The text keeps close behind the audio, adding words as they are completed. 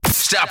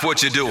Stop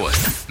what you're doing.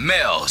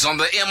 Mel's on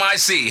the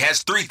MIC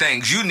has 3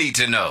 things you need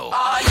to know.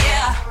 Oh,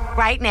 yeah.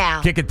 Right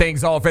now. Kicking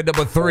things off at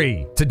number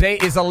 3. Today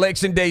is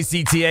Election Day,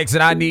 CTX,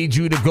 and I need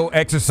you to go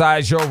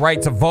exercise your right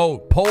to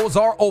vote. Polls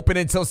are open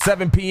until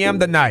 7 p.m.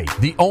 tonight.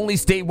 The only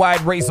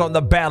statewide race on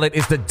the ballot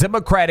is the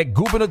Democratic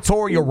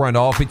gubernatorial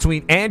runoff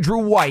between Andrew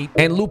White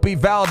and Lupe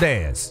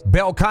Valdez.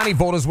 Bell County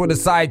voters will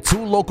decide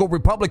 2 local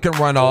Republican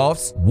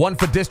runoffs, one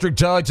for district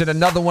judge and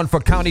another one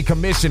for county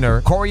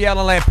commissioner, Coryell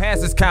and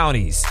Lampasas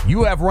counties.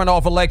 You have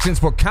runoff elections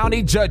for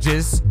county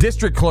judges,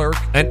 district clerk,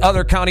 and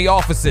other county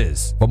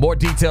offices. For more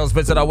details,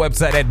 visit our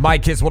website at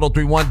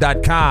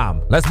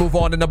mykiss1031.com. Let's move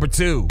on to number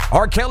 2.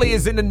 R. Kelly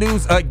is in the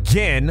news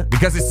again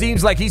because it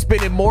seems like he's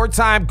spending more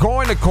time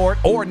going to court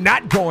or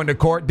not going to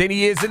court than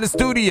he is in the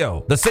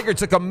studio. The singer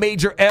took a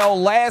major L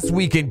last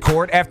week in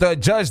court after a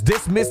judge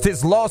dismissed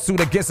his lawsuit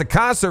against a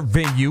concert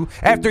venue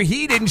after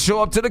he didn't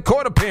show up to the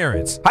court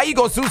appearance. How you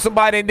gonna sue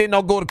somebody and then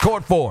don't go to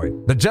court for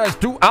it? The judge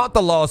threw out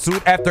the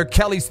lawsuit after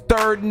Kelly's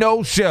 3rd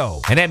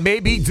no-show, and that may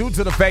be due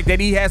to the fact that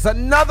he has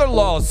another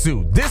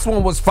lawsuit. This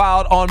one was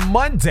filed on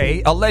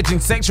Monday, alleging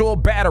sexual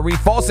battery,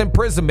 false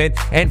imprisonment,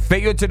 and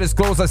failure to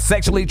disclose a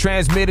sexually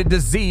transmitted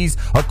disease,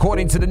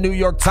 according to the New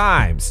York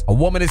Times. A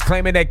woman is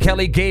claiming that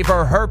Kelly gave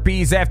her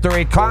herpes after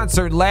a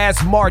concert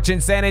last March in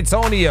San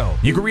Antonio.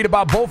 You can read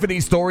about both of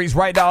these stories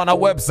right now on our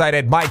website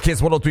at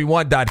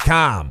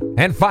mykiss1031.com.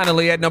 And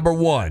finally, at number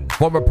 1,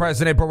 former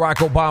President Barack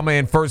Obama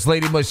and First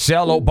Lady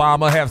Michelle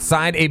Obama have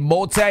signed a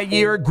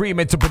multi-year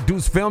agreement to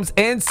produce films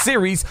and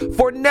series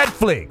for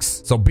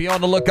Netflix. So be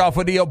on the lookout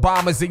for the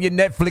Obamas in your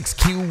Netflix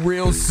queue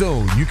real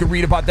soon. You can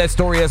read about that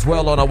story as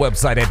well on our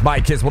website at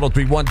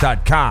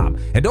mykiss1031.com.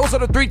 And those are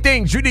the 3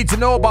 things you need to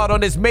know about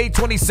on this May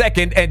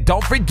 22nd. And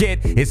don't forget,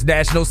 it's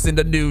National Send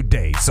a Nude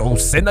Day. So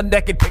send a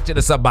naked picture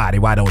to somebody,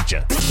 why don't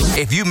you?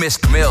 If you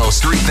missed Mel's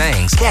 3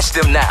 things, catch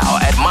them now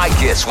at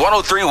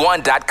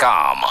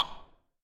mykiss1031.com.